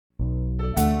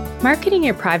Marketing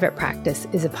Your Private Practice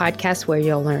is a podcast where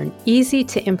you'll learn easy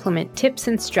to implement tips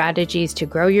and strategies to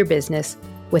grow your business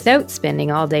without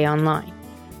spending all day online.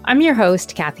 I'm your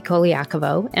host, Kathy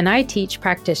Koliakovo, and I teach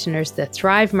practitioners the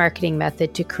Thrive marketing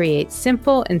method to create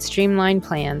simple and streamlined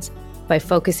plans by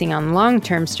focusing on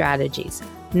long-term strategies,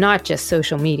 not just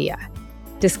social media.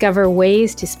 Discover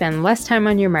ways to spend less time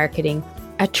on your marketing,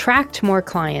 attract more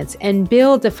clients, and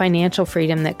build the financial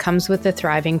freedom that comes with a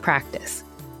thriving practice.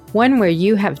 One where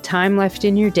you have time left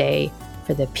in your day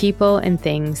for the people and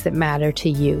things that matter to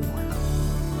you.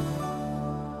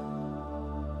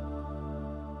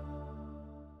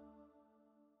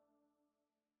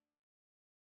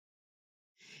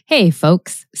 Hey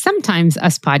folks, sometimes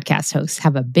us podcast hosts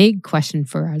have a big question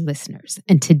for our listeners,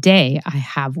 and today I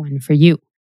have one for you.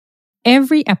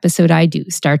 Every episode I do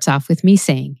starts off with me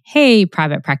saying, "Hey,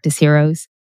 private practice heroes."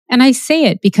 And I say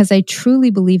it because I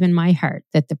truly believe in my heart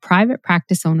that the private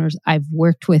practice owners I've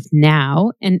worked with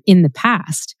now and in the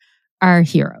past are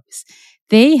heroes.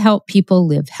 They help people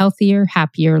live healthier,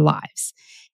 happier lives.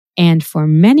 And for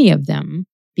many of them,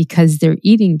 because they're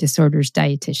eating disorders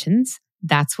dietitians,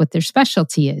 that's what their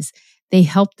specialty is. They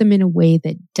help them in a way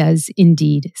that does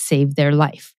indeed save their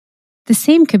life. The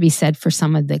same could be said for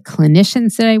some of the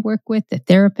clinicians that I work with, the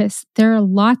therapists. There are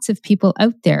lots of people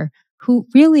out there who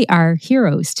really are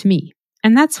heroes to me.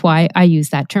 And that's why I use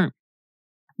that term.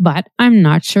 But I'm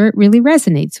not sure it really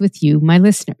resonates with you, my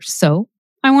listeners. So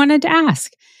I wanted to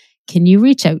ask, can you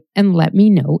reach out and let me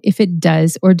know if it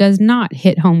does or does not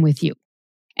hit home with you?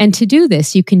 And to do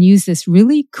this, you can use this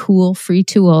really cool free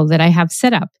tool that I have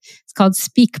set up. It's called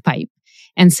SpeakPipe.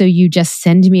 And so you just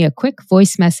send me a quick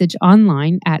voice message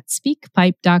online at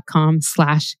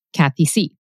speakpipe.com/KathyC.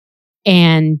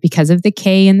 And because of the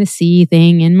K and the C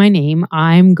thing in my name,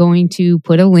 I'm going to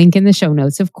put a link in the show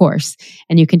notes, of course.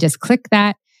 And you can just click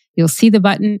that. You'll see the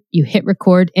button, you hit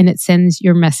record, and it sends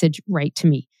your message right to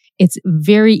me. It's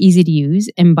very easy to use.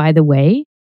 And by the way,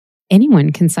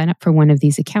 anyone can sign up for one of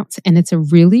these accounts. And it's a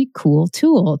really cool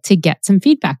tool to get some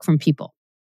feedback from people.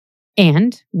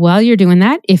 And while you're doing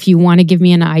that, if you want to give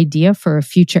me an idea for a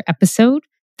future episode,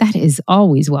 that is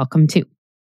always welcome too.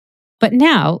 But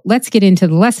now let's get into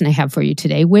the lesson I have for you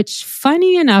today, which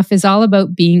funny enough is all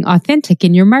about being authentic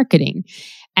in your marketing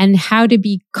and how to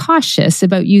be cautious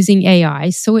about using AI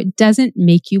so it doesn't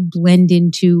make you blend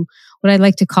into what I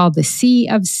like to call the sea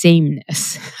of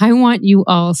sameness. I want you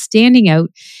all standing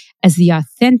out as the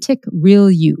authentic,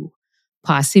 real you,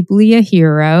 possibly a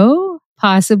hero,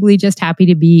 possibly just happy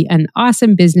to be an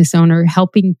awesome business owner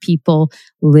helping people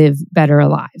live better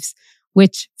lives,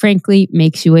 which frankly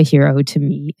makes you a hero to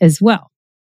me as well.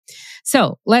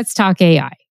 So let's talk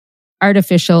AI,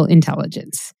 artificial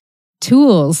intelligence,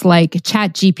 tools like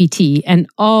ChatGPT and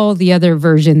all the other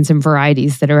versions and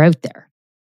varieties that are out there.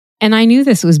 And I knew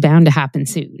this was bound to happen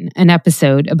soon, an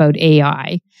episode about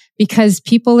AI, because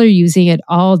people are using it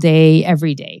all day,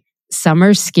 every day. Some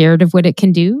are scared of what it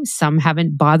can do. Some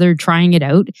haven't bothered trying it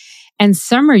out. And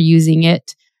some are using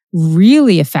it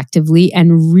really effectively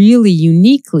and really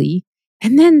uniquely.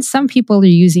 And then some people are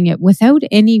using it without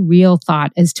any real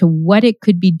thought as to what it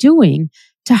could be doing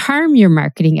to harm your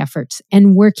marketing efforts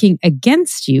and working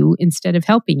against you instead of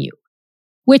helping you,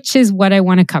 which is what I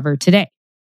want to cover today.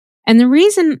 And the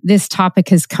reason this topic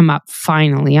has come up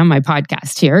finally on my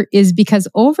podcast here is because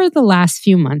over the last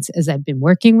few months, as I've been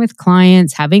working with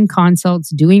clients, having consults,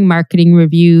 doing marketing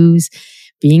reviews,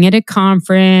 being at a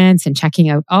conference and checking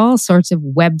out all sorts of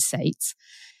websites,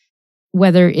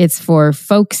 whether it's for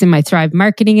folks in my Thrive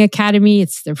Marketing Academy,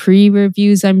 it's the free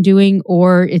reviews I'm doing,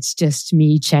 or it's just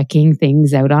me checking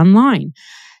things out online.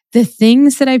 The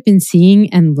things that I've been seeing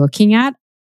and looking at,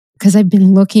 because I've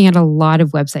been looking at a lot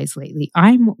of websites lately,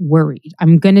 I'm worried.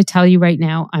 I'm going to tell you right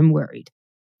now, I'm worried.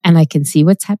 And I can see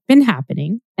what's been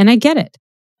happening, and I get it.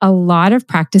 A lot of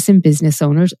practice and business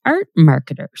owners aren't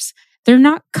marketers. They're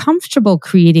not comfortable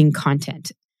creating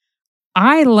content.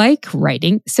 I like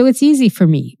writing, so it's easy for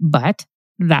me, but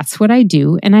that's what I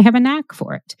do, and I have a knack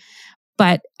for it.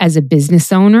 But as a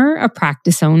business owner, a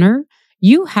practice owner,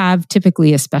 you have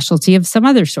typically a specialty of some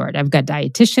other sort. I've got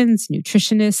dietitians,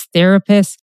 nutritionists,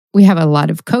 therapists. We have a lot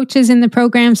of coaches in the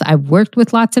programs. I've worked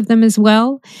with lots of them as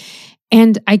well.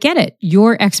 And I get it.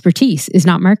 Your expertise is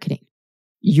not marketing.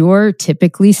 You're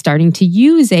typically starting to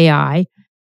use AI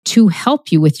to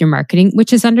help you with your marketing,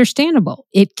 which is understandable.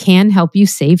 It can help you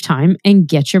save time and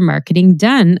get your marketing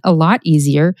done a lot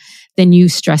easier than you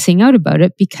stressing out about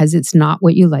it because it's not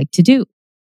what you like to do.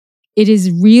 It is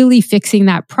really fixing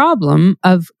that problem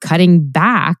of cutting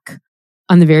back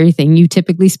on the very thing you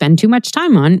typically spend too much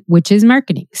time on, which is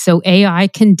marketing. So AI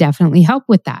can definitely help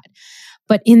with that.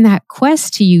 But in that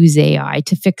quest to use AI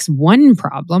to fix one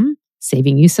problem,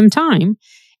 saving you some time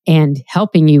and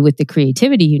helping you with the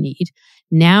creativity you need,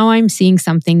 now I'm seeing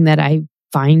something that I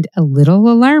find a little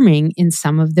alarming in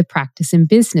some of the practice and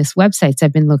business websites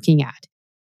I've been looking at.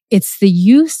 It's the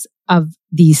use of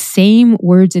these same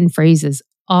words and phrases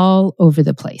all over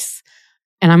the place.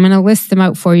 And I'm going to list them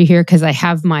out for you here because I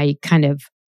have my kind of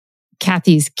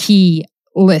Kathy's key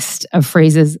list of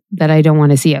phrases that I don't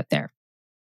want to see out there.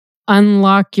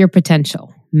 Unlock your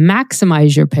potential,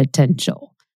 maximize your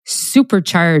potential,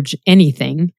 supercharge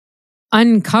anything,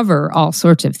 uncover all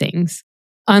sorts of things,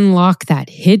 unlock that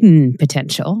hidden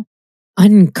potential,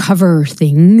 uncover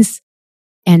things,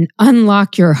 and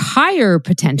unlock your higher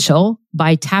potential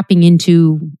by tapping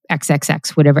into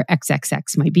XXX, whatever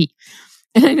XXX might be.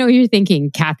 And I know you're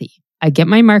thinking, Kathy, I get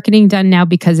my marketing done now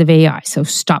because of AI, so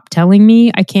stop telling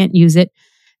me I can't use it.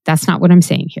 That's not what I'm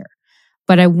saying here.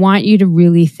 But I want you to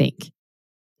really think,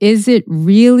 is it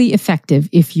really effective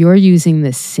if you're using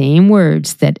the same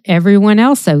words that everyone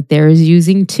else out there is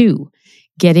using too,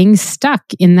 getting stuck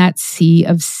in that sea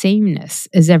of sameness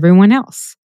as everyone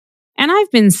else? And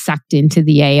I've been sucked into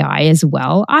the AI as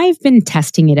well. I've been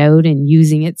testing it out and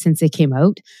using it since it came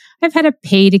out. I've had a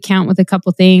paid account with a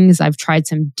couple things. I've tried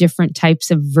some different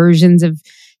types of versions of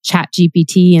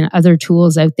ChatGPT and other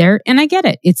tools out there. And I get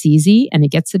it. It's easy and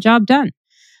it gets the job done.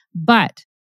 But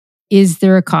is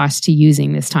there a cost to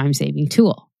using this time-saving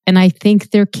tool? And I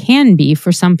think there can be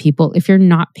for some people if you're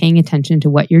not paying attention to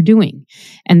what you're doing.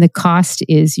 And the cost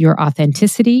is your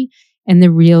authenticity and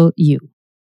the real you.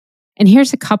 And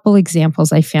here's a couple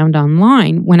examples I found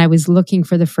online when I was looking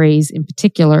for the phrase in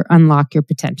particular, unlock your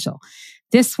potential.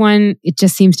 This one, it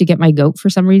just seems to get my goat for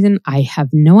some reason. I have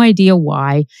no idea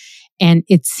why. And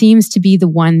it seems to be the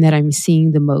one that I'm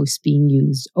seeing the most being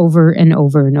used over and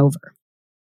over and over.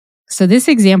 So this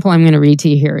example I'm going to read to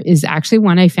you here is actually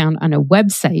one I found on a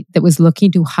website that was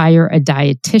looking to hire a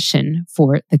dietitian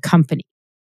for the company.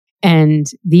 And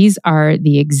these are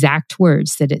the exact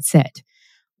words that it said.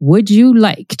 Would you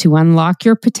like to unlock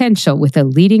your potential with a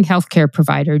leading healthcare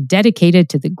provider dedicated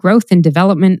to the growth and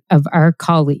development of our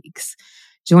colleagues?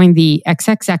 Join the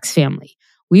XXX family.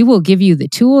 We will give you the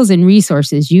tools and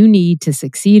resources you need to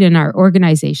succeed in our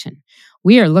organization.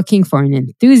 We are looking for an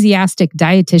enthusiastic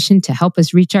dietitian to help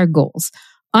us reach our goals.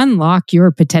 Unlock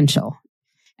your potential.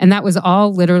 And that was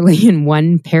all literally in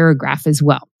one paragraph as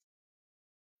well.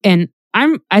 And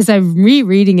as I'm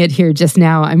rereading it here just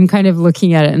now, I'm kind of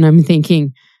looking at it and I'm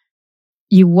thinking,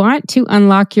 you want to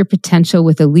unlock your potential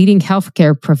with a leading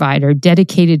healthcare provider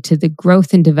dedicated to the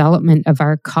growth and development of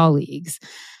our colleagues.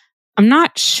 I'm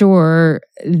not sure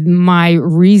my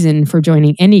reason for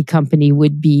joining any company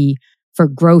would be for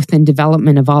growth and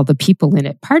development of all the people in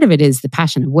it. Part of it is the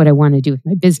passion of what I want to do with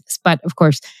my business. But of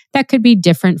course, that could be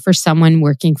different for someone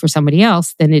working for somebody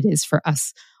else than it is for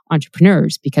us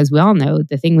entrepreneurs, because we all know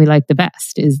the thing we like the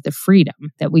best is the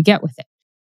freedom that we get with it.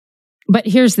 But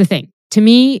here's the thing. To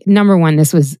me, number one,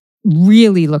 this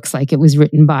really looks like it was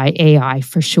written by AI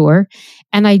for sure.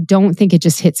 And I don't think it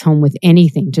just hits home with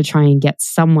anything to try and get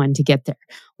someone to get there.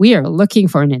 We are looking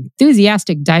for an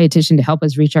enthusiastic dietitian to help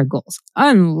us reach our goals.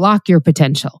 Unlock your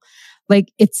potential.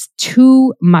 Like, it's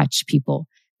too much, people.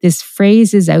 This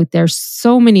phrase is out there.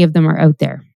 So many of them are out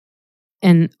there.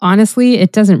 And honestly,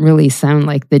 it doesn't really sound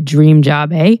like the dream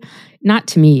job, eh? Not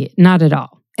to me, not at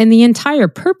all. And the entire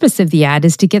purpose of the ad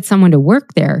is to get someone to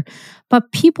work there.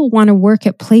 But people want to work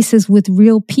at places with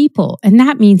real people. And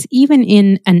that means even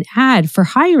in an ad for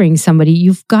hiring somebody,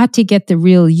 you've got to get the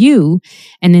real you.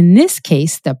 And in this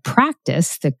case, the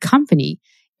practice, the company,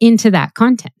 into that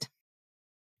content.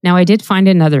 Now, I did find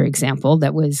another example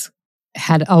that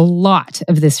had a lot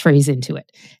of this phrase into it.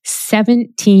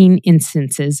 17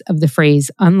 instances of the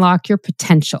phrase, unlock your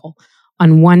potential,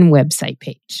 on one website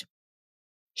page.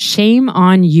 Shame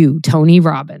on you, Tony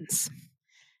Robbins.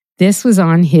 This was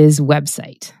on his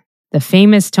website. The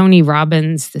famous Tony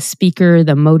Robbins, the speaker,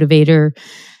 the motivator.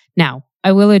 Now,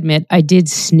 I will admit, I did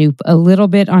snoop a little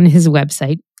bit on his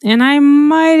website, and I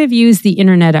might have used the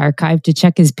Internet Archive to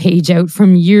check his page out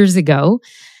from years ago.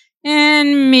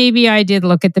 And maybe I did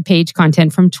look at the page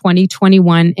content from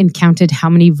 2021 and counted how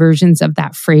many versions of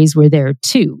that phrase were there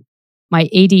too. My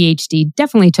ADHD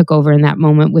definitely took over in that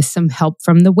moment with some help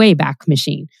from the Wayback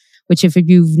Machine, which if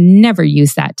you've never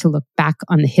used that to look back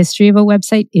on the history of a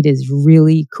website, it is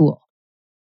really cool.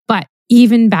 But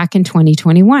even back in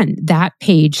 2021, that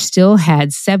page still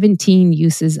had 17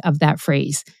 uses of that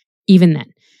phrase, even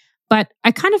then. But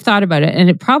I kind of thought about it, and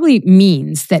it probably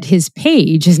means that his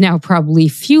page is now probably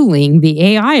fueling the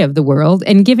AI of the world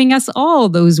and giving us all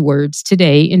those words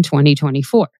today in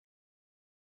 2024.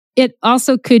 It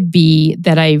also could be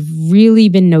that I've really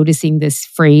been noticing this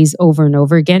phrase over and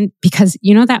over again because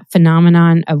you know that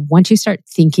phenomenon of once you start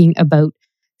thinking about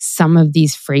some of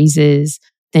these phrases,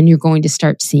 then you're going to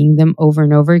start seeing them over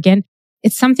and over again.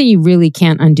 It's something you really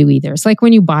can't undo either. It's like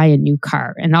when you buy a new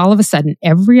car and all of a sudden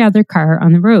every other car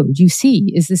on the road you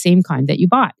see is the same kind that you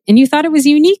bought. And you thought it was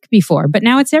unique before, but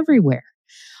now it's everywhere.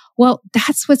 Well,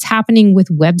 that's what's happening with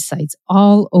websites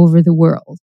all over the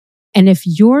world. And if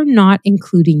you're not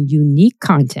including unique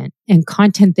content and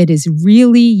content that is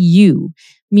really you,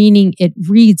 meaning it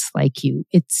reads like you,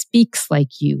 it speaks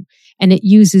like you, and it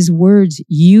uses words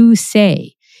you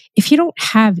say, if you don't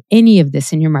have any of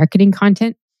this in your marketing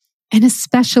content, and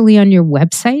especially on your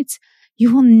websites,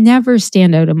 you will never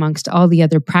stand out amongst all the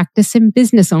other practice and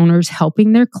business owners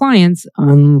helping their clients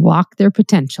unlock their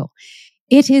potential.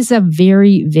 It is a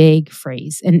very vague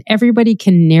phrase, and everybody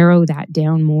can narrow that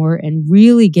down more and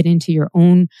really get into your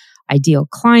own ideal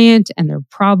client and their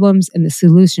problems and the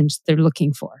solutions they're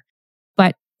looking for.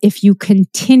 But if you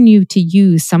continue to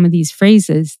use some of these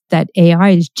phrases that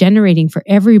AI is generating for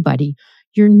everybody,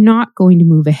 you're not going to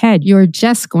move ahead. You're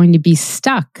just going to be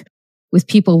stuck with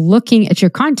people looking at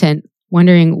your content,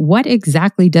 wondering what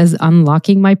exactly does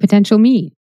unlocking my potential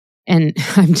mean? And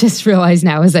I've just realized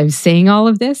now as I'm saying all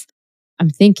of this, I'm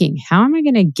thinking, how am I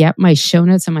going to get my show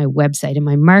notes on my website and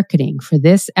my marketing for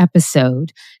this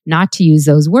episode not to use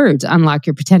those words, unlock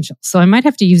your potential? So I might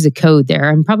have to use a code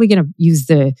there. I'm probably going to use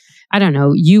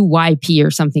UYP or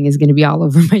something is going to be all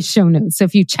over my show notes. So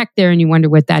if you check there and you wonder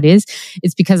what that is,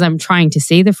 it's because I'm trying to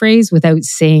say the phrase without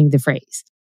saying the phrase.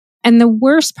 And the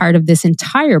worst part of this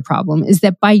entire problem is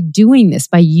that by doing this,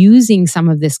 by using some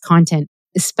of this content,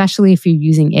 especially if you're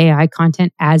using AI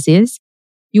content as is,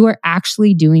 you are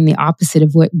actually doing the opposite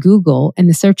of what Google and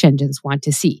the search engines want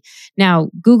to see. Now,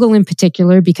 Google in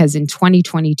particular, because in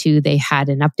 2022, they had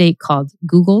an update called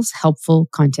Google's Helpful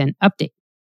Content Update.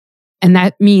 And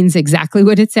that means exactly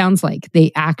what it sounds like.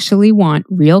 They actually want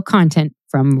real content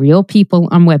from real people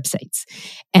on websites.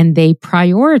 And they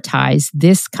prioritize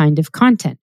this kind of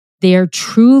content. They are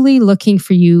truly looking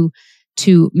for you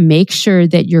to make sure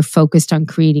that you're focused on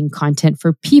creating content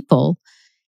for people.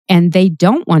 And they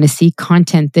don't want to see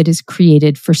content that is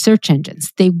created for search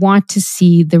engines. They want to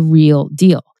see the real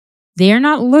deal. They are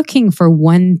not looking for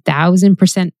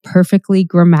 1000% perfectly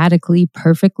grammatically,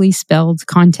 perfectly spelled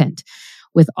content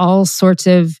with all sorts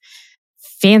of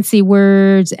fancy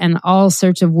words and all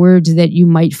sorts of words that you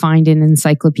might find in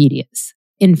encyclopedias.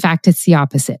 In fact, it's the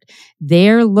opposite.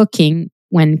 They're looking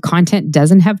when content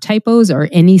doesn't have typos or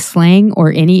any slang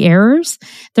or any errors,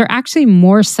 they're actually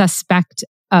more suspect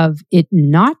of it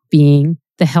not being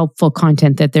the helpful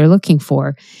content that they're looking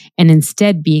for, and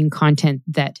instead being content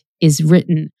that is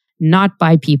written not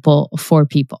by people for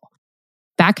people.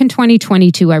 Back in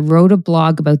 2022, I wrote a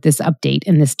blog about this update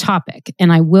and this topic,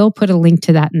 and I will put a link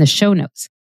to that in the show notes.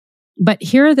 But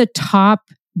here are the top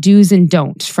do's and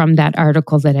don'ts from that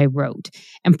article that I wrote.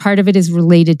 And part of it is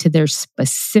related to their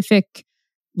specific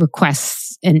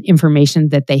requests and information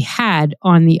that they had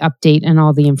on the update and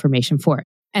all the information for it.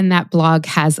 And that blog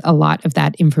has a lot of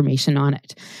that information on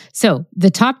it. So the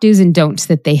top do's and don'ts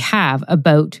that they have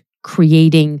about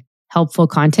creating helpful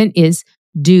content is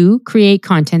do create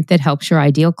content that helps your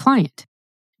ideal client.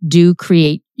 Do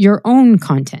create your own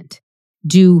content.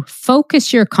 Do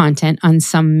focus your content on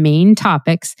some main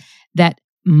topics that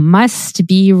must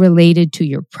be related to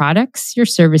your products, your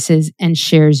services, and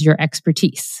shares your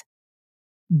expertise.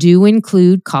 Do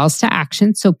include calls to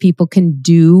action so people can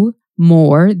do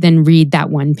more than read that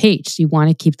one page. You want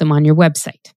to keep them on your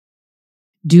website.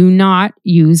 Do not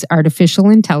use artificial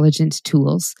intelligence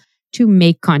tools to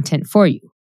make content for you.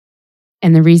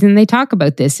 And the reason they talk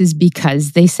about this is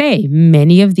because they say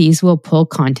many of these will pull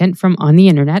content from on the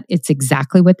internet. It's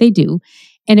exactly what they do.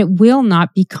 And it will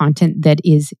not be content that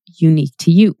is unique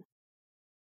to you.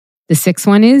 The sixth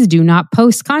one is do not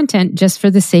post content just for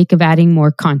the sake of adding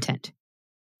more content.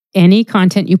 Any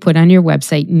content you put on your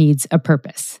website needs a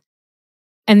purpose.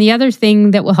 And the other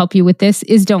thing that will help you with this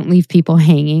is don't leave people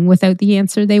hanging without the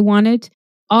answer they wanted.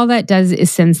 All that does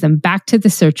is sends them back to the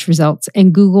search results,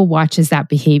 and Google watches that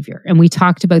behavior. And we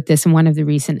talked about this in one of the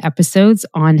recent episodes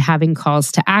on having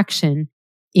calls to action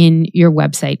in your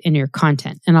website and your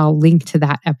content. And I'll link to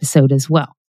that episode as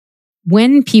well.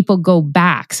 When people go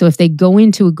back, so if they go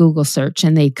into a Google search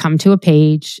and they come to a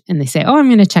page and they say, oh, I'm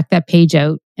going to check that page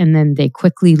out, and then they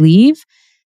quickly leave,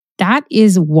 that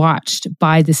is watched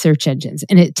by the search engines.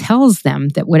 And it tells them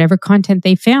that whatever content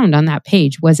they found on that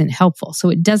page wasn't helpful. So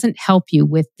it doesn't help you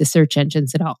with the search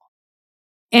engines at all.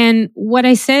 And what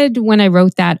I said when I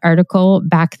wrote that article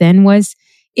back then was,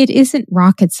 It isn't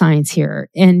rocket science here,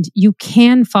 and you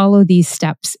can follow these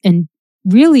steps. And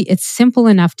really, it's simple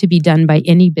enough to be done by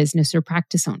any business or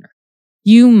practice owner.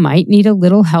 You might need a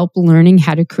little help learning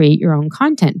how to create your own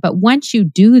content, but once you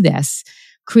do this,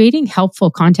 creating helpful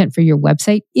content for your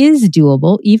website is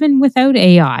doable even without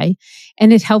AI,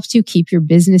 and it helps you keep your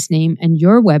business name and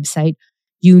your website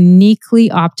uniquely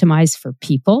optimized for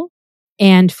people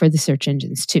and for the search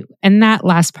engines too. And that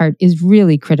last part is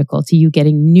really critical to you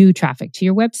getting new traffic to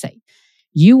your website.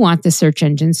 You want the search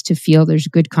engines to feel there's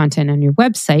good content on your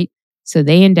website, so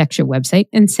they index your website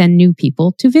and send new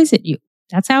people to visit you.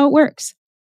 That's how it works.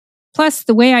 Plus,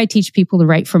 the way I teach people to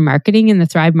write for marketing in the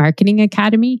Thrive Marketing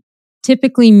Academy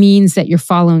typically means that you're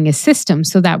following a system,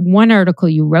 so that one article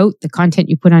you wrote, the content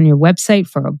you put on your website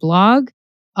for a blog,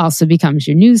 also becomes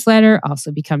your newsletter,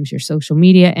 also becomes your social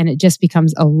media, and it just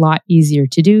becomes a lot easier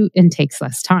to do and takes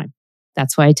less time.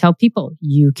 That's why I tell people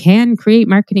you can create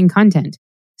marketing content,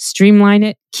 streamline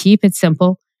it, keep it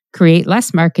simple, create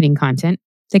less marketing content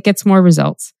that gets more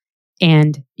results,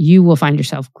 and you will find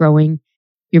yourself growing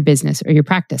your business or your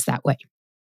practice that way.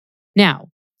 Now,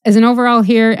 as an overall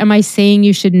here, am I saying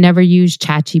you should never use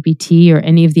ChatGPT or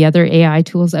any of the other AI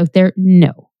tools out there?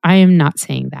 No, I am not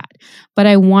saying that. But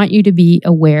I want you to be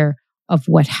aware of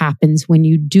what happens when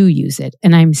you do use it.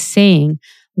 And I'm saying,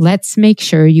 let's make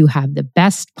sure you have the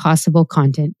best possible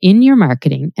content in your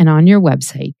marketing and on your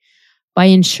website by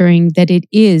ensuring that it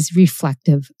is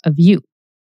reflective of you.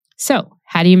 So,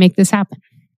 how do you make this happen?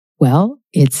 Well,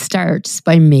 it starts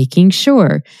by making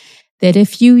sure that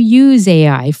if you use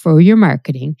AI for your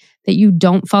marketing, that you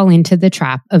don't fall into the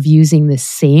trap of using the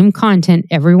same content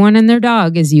everyone and their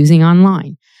dog is using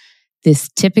online. This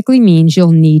typically means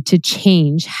you'll need to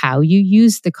change how you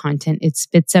use the content it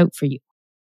spits out for you.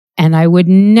 And I would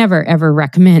never, ever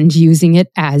recommend using it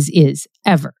as is,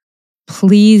 ever.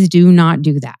 Please do not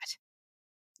do that.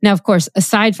 Now, of course,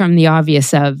 aside from the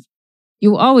obvious of,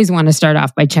 you always want to start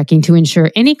off by checking to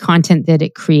ensure any content that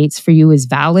it creates for you is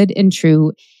valid and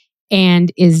true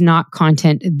and is not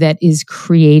content that is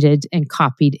created and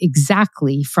copied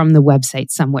exactly from the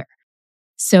website somewhere.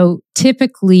 So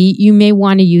typically, you may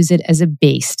want to use it as a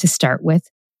base to start with,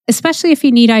 especially if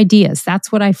you need ideas.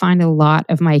 That's what I find a lot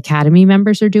of my Academy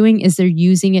members are doing, is they're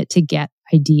using it to get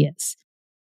ideas.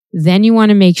 Then you want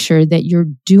to make sure that you're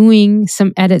doing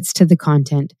some edits to the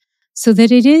content so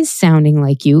that it is sounding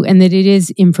like you and that it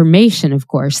is information, of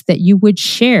course, that you would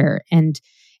share and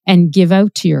give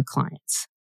out to your clients.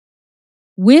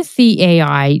 With the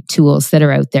AI tools that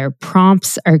are out there,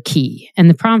 prompts are key, and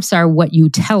the prompts are what you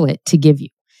tell it to give you.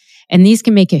 And these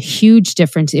can make a huge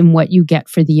difference in what you get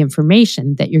for the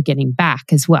information that you're getting back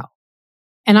as well.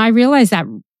 And I realized that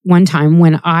one time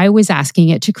when I was asking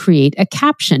it to create a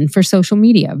caption for social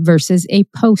media versus a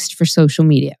post for social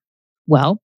media.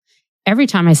 Well, every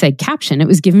time I said caption, it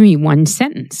was giving me one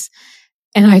sentence.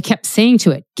 And I kept saying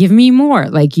to it, give me more,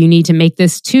 like you need to make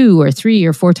this 2 or 3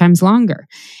 or 4 times longer.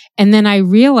 And then I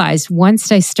realized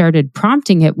once I started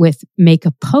prompting it with make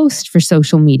a post for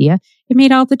social media, it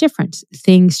made all the difference.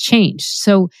 Things changed.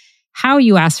 So how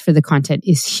you ask for the content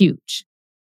is huge.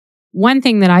 One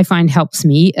thing that I find helps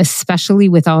me, especially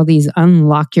with all these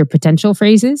unlock your potential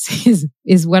phrases,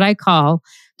 is what I call,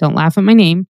 don't laugh at my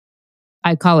name,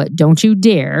 I call it don't you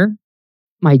dare,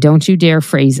 my don't you dare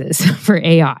phrases for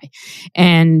AI.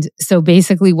 And so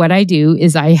basically what I do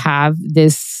is I have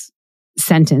this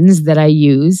sentence that I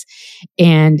use,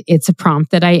 and it's a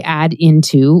prompt that I add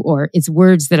into, or it's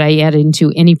words that I add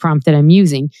into any prompt that I'm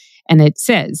using. And it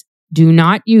says, do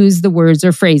not use the words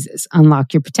or phrases.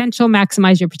 Unlock your potential,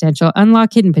 maximize your potential,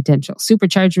 unlock hidden potential,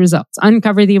 supercharge results,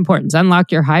 uncover the importance,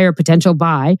 unlock your higher potential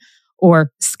by,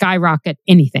 or skyrocket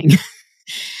anything.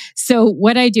 So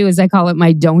what I do is I call it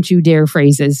my don't you dare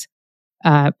phrases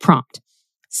prompt.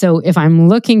 So if I'm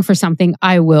looking for something,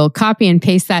 I will copy and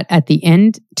paste that at the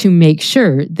end to make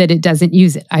sure that it doesn't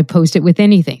use it. I post it with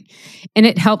anything. And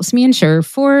it helps me ensure,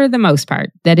 for the most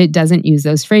part, that it doesn't use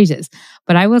those phrases.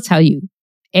 But I will tell you,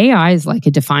 AI is like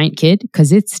a defiant kid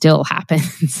because it still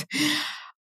happens.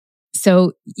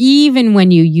 So even when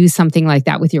you use something like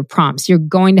that with your prompts, you're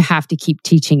going to have to keep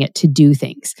teaching it to do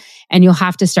things. And you'll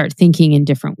have to start thinking in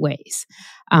different ways.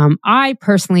 I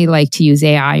personally like to use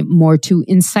AI more to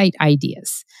incite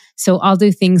ideas. So I'll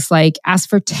do things like ask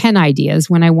for 10 ideas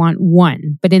when I want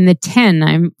 1. But in the 10,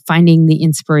 I'm finding the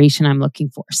inspiration I'm looking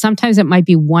for. Sometimes it might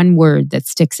be one word that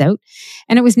sticks out,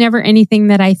 and it was never anything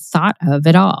that I thought of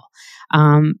at all.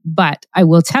 But I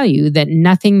will tell you that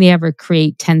nothing they ever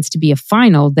create tends to be a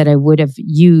final that I would have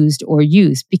used,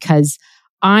 because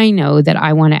I know that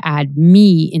I want to add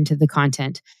me into the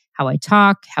content, how I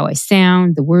talk, how I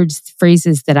sound, the words,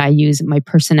 phrases that I use, my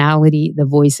personality, the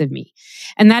voice of me.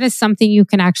 And that is something you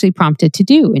can actually prompt it to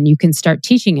do, and you can start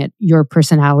teaching it your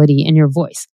personality and your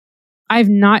voice. I've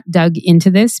not dug into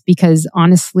this because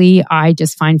honestly, I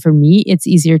just find for me, it's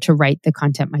easier to write the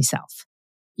content myself.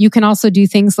 You can also do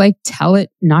things like tell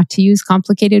it not to use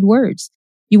complicated words.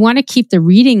 You want to keep the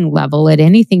reading level at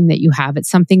anything that you have. It's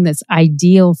something that's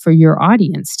ideal for your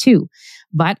audience too.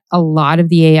 But a lot of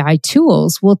the AI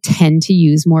tools will tend to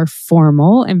use more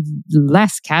formal and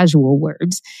less casual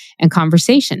words and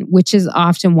conversation, which is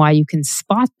often why you can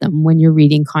spot them when you're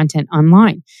reading content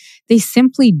online. They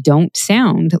simply don't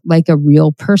sound like a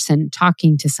real person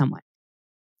talking to someone.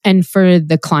 And for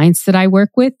the clients that I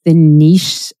work with, the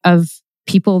niche of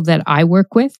people that I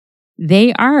work with,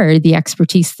 they are the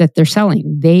expertise that they're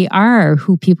selling. They are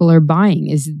who people are buying,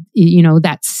 is,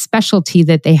 that specialty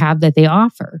that they have that they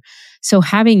offer. So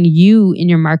having you in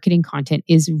your marketing content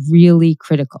is really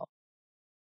critical.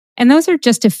 And those are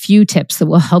just a few tips that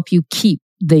will help you keep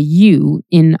the you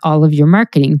in all of your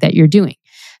marketing that you're doing.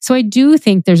 So I do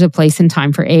think there's a place and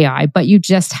time for AI, but you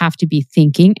just have to be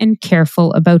thinking and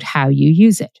careful about how you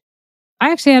use it.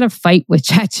 I actually had a fight with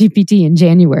ChatGPT in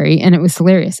January, and it was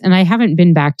hilarious. And I haven't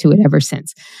been back to it ever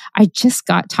since. I just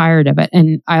got tired of it.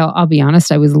 And I'll be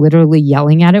honest, I was literally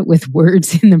yelling at it with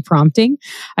words in the prompting.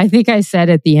 I think I said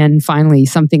at the end, finally,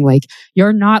 something like,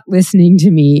 "You're not listening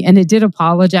to me." And it did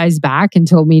apologize back and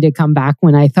told me to come back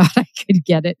when I thought I could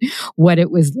get it, what it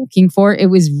was looking for.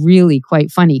 It was really quite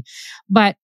funny.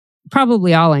 But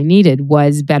probably all I needed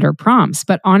was better prompts.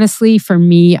 But honestly, for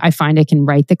me, I find I can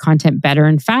write the content better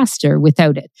and faster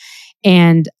without it.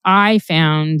 And I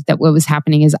found that what was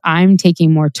happening is I'm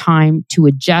taking more time to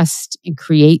adjust and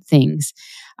create things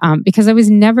because I was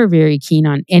never very keen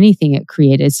on anything it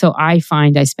created. So I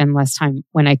find I spend less time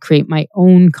when I create my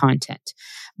own content.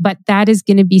 But that is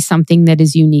going to be something that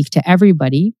is unique to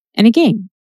everybody. And again,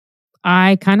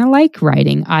 I kind of like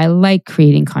writing. I like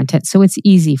creating content. So it's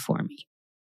easy for me.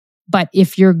 But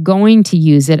if you're going to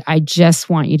use it, I just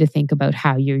want you to think about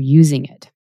how you're using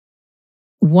it.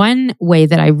 One way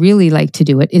that I really like to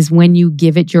do it is when you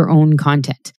give it your own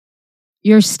content.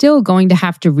 You're still going to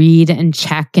have to read and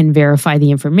check and verify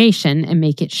the information and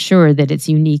make it sure that it's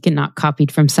unique and not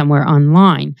copied from somewhere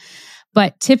online.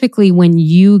 But typically when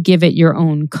you give it your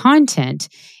own content,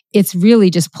 it's really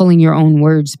just pulling your own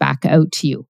words back out to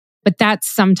you. But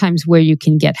that's sometimes where you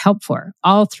can get help for.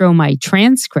 I'll throw my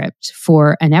transcript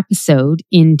for an episode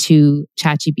into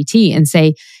ChatGPT and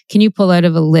say, can you pull out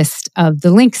of a list of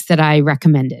the links that I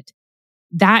recommended?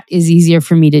 That is easier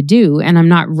for me to do. And I'm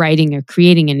not writing or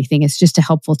creating anything. It's just a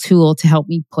helpful tool to help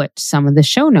me put some of the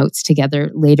show notes together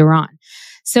later on.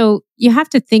 So you have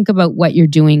to think about what you're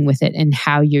doing with it and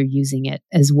how you're using it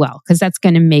as well, because that's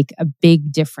going to make a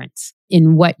big difference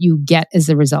in what you get as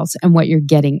the results and what you're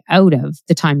getting out of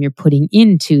the time you're putting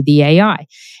into the AI.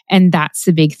 And that's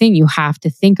the big thing. You have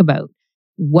to think about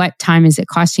what time is it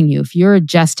costing you? If you're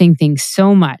adjusting things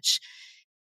so much,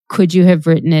 could you have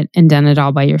written it and done it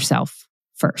all by yourself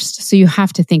first? So you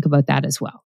have to think about that as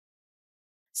well.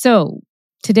 So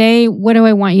today, what do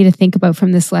I want you to think about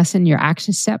from this lesson? Your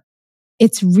action step.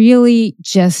 It's really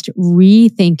just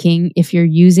rethinking, if you're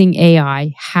using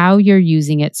AI, how you're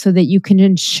using it so that you can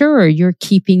ensure you're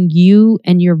keeping you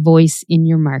and your voice in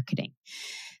your marketing.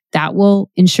 That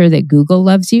will ensure that Google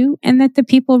loves you and that the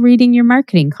people reading your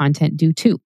marketing content do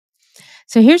too.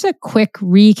 So here's a quick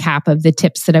recap of the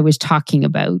tips that I was talking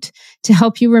about to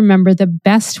help you remember the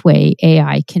best way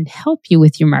AI can help you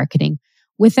with your marketing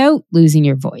without losing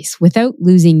your voice, without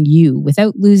losing you,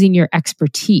 without losing your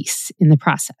expertise in the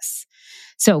process.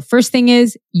 So first thing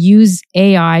is use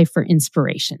AI for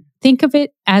inspiration. Think of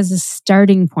it as a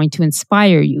starting point to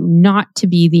inspire you, not to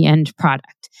be the end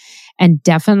product. And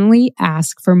definitely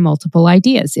ask for multiple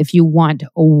ideas. If you want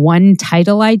one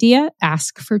title idea,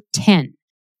 ask for 10.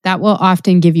 That will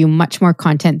often give you much more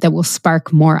content that will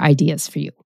spark more ideas for you.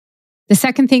 The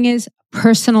second thing is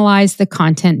personalize the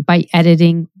content by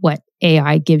editing what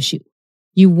AI gives you.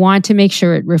 You want to make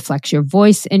sure it reflects your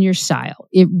voice and your style.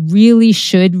 It really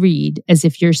should read as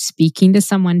if you're speaking to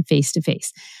someone face to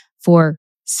face. For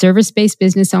service-based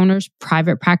business owners,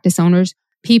 private practice owners,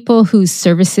 people whose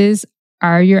services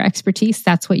are your expertise,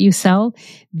 that's what you sell.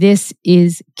 This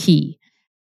is key.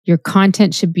 Your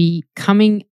content should be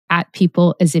coming at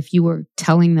people as if you were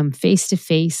telling them face to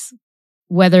face,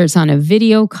 whether it's on a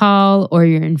video call or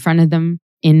you're in front of them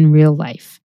in real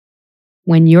life.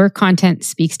 When your content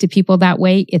speaks to people that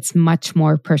way, it's much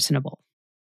more personable.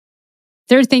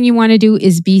 Third thing you want to do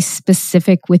is be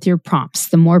specific with your prompts.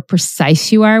 The more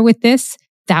precise you are with this,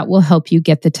 that will help you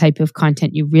get the type of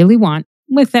content you really want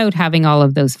without having all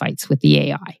of those fights with the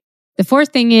AI. The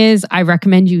fourth thing is I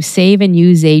recommend you save and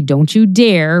use a don't you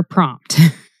dare prompt.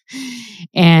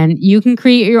 And you can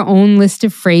create your own list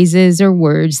of phrases or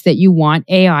words that you want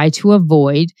AI to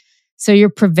avoid. So you're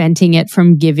preventing it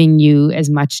from giving you as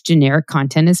much generic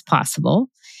content as possible.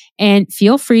 And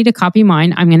feel free to copy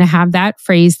mine. I'm going to have that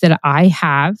phrase that I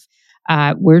have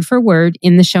word for word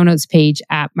in the show notes page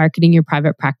at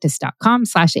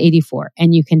marketingyourprivatepractice.com/84.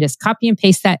 And you can just copy and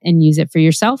paste that and use it for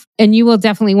yourself. And you will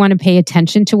definitely want to pay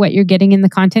attention to what you're getting in the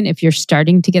content. If you're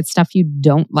starting to get stuff you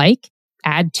don't like,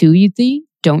 add to the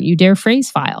don't you dare phrase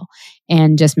file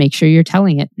and just make sure you're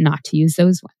telling it not to use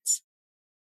those ones.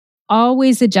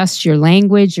 Always adjust your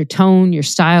language, your tone, your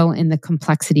style, and the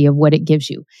complexity of what it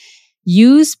gives you.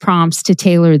 Use prompts to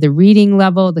tailor the reading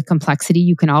level, the complexity.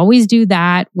 You can always do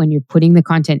that when you're putting the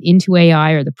content into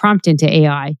AI or the prompt into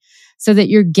AI so that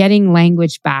you're getting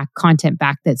language back, content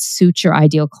back that suits your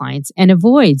ideal clients and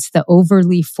avoids the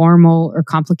overly formal or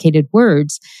complicated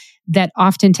words that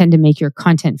often tend to make your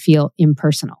content feel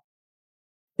impersonal.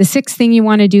 The sixth thing you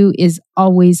want to do is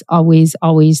always,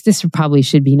 this probably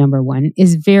should be number one,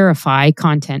 is verify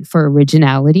content for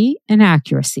originality and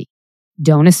accuracy.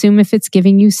 Don't assume if it's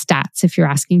giving you stats, if you're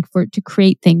asking for it to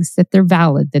create things, that they're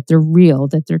valid, that they're real,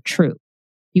 that they're true.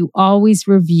 You always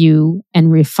review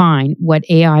and refine what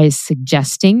AI is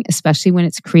suggesting, especially when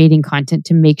it's creating content,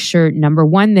 to make sure, number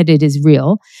one, that it is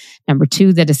real. Number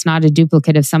two, that it's not a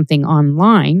duplicate of something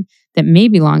online that may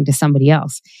belong to somebody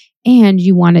else. And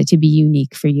you want it to be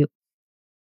unique for you.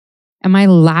 And my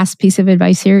last piece of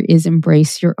advice here is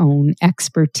embrace your own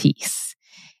expertise.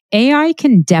 AI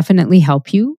can definitely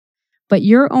help you, but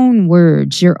your own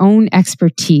words, your own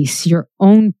expertise, your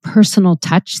own personal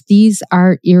touch, these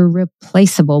are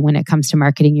irreplaceable when it comes to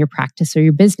marketing your practice or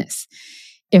your business.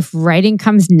 If writing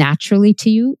comes naturally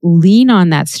to you, lean on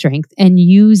that strength and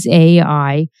use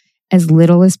AI as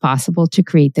little as possible to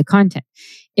create the content.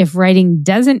 If writing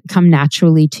doesn't come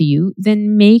naturally to you,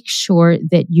 then make sure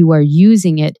that you are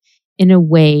using it in a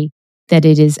way that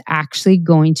it is actually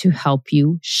going to help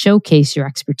you showcase your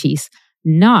expertise,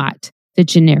 not the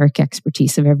generic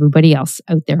expertise of everybody else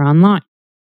out there online.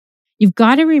 You've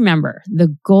got to remember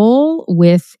the goal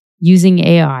with using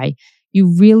AI,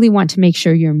 you really want to make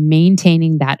sure you're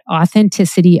maintaining that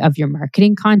authenticity of your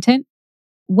marketing content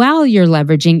while you're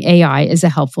leveraging AI as a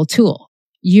helpful tool.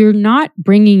 You're not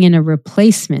bringing in a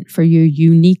replacement for your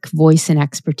unique voice and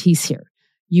expertise here.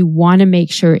 You want to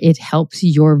make sure it helps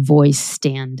your voice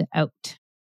stand out.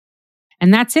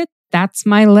 And that's it. That's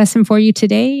my lesson for you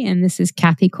today. And this is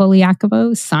Kathy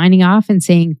Koliakovo signing off and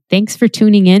saying thanks for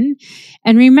tuning in.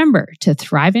 And remember, to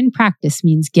thrive in practice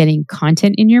means getting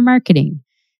content in your marketing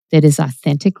that is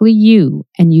authentically you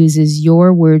and uses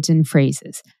your words and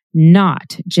phrases,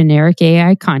 not generic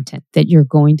AI content that you're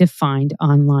going to find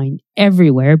online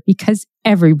everywhere because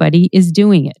everybody is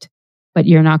doing it. But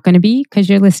you're not going to be because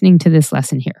you're listening to this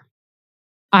lesson here.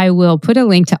 I will put a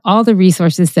link to all the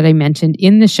resources that I mentioned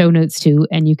in the show notes too,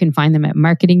 and you can find them at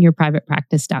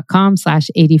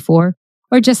marketingyourprivatepractice.com/84,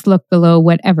 or just look below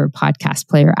whatever podcast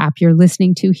player app you're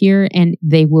listening to here, and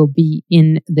they will be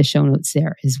in the show notes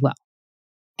there as well.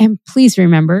 And please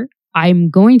remember, I'm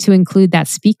going to include that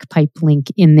SpeakPipe link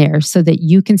in there so that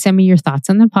you can send me your thoughts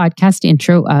on the podcast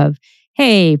intro of,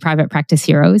 hey, Private Practice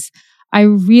Heroes, I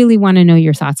really want to know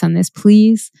your thoughts on this.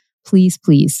 Please.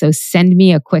 So send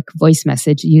me a quick voice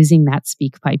message using that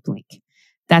SpeakPipe link.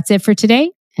 That's it for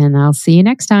today, and I'll see you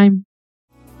next time.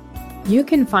 You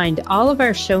can find all of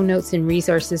our show notes and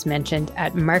resources mentioned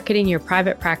at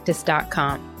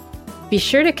marketingyourprivatepractice.com. Be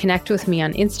sure to connect with me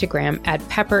on Instagram at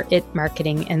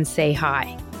pepperitmarketing and say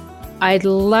hi. I'd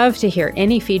love to hear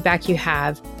any feedback you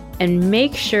have, and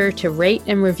make sure to rate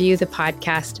and review the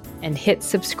podcast and hit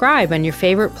subscribe on your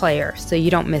favorite player so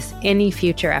you don't miss any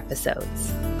future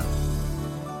episodes.